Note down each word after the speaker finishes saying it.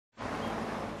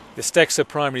The Stekske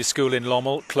primary school in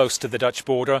Lommel, close to the Dutch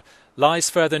border, lies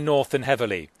further north than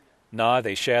Heverlee. Now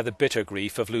they share the bitter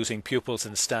grief of losing pupils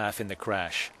and staff in the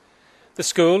crash. The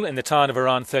school, in the town of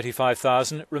around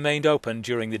 35,000, remained open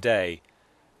during the day.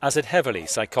 As at Heverlee,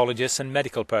 psychologists and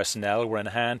medical personnel were on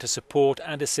hand to support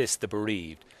and assist the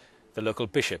bereaved. The local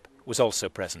bishop was also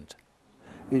present.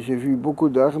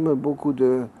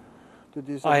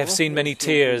 I have seen many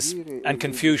tears and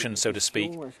confusion, so to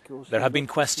speak. There have been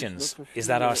questions. Is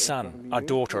that our son, our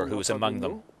daughter, who is among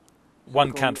them?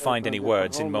 One can't find any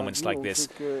words in moments like this.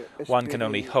 One can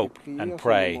only hope and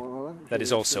pray. That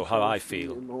is also how I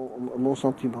feel.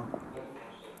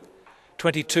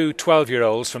 22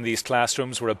 12-year-olds from these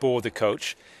classrooms were aboard the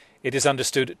coach. It is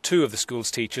understood 2 of the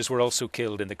school's teachers were also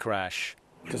killed in the crash.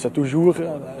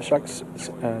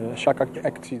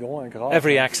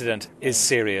 Every accident is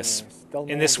serious.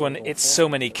 In this one, it's so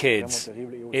many kids.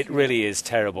 It really is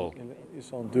terrible.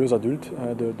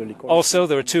 Also,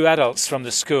 there are 2 adults from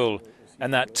the school,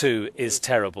 and that too is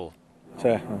terrible.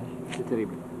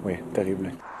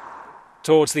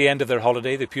 Towards the end of their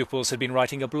holiday, the pupils had been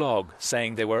writing a blog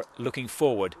saying they were looking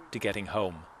forward to getting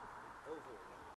home.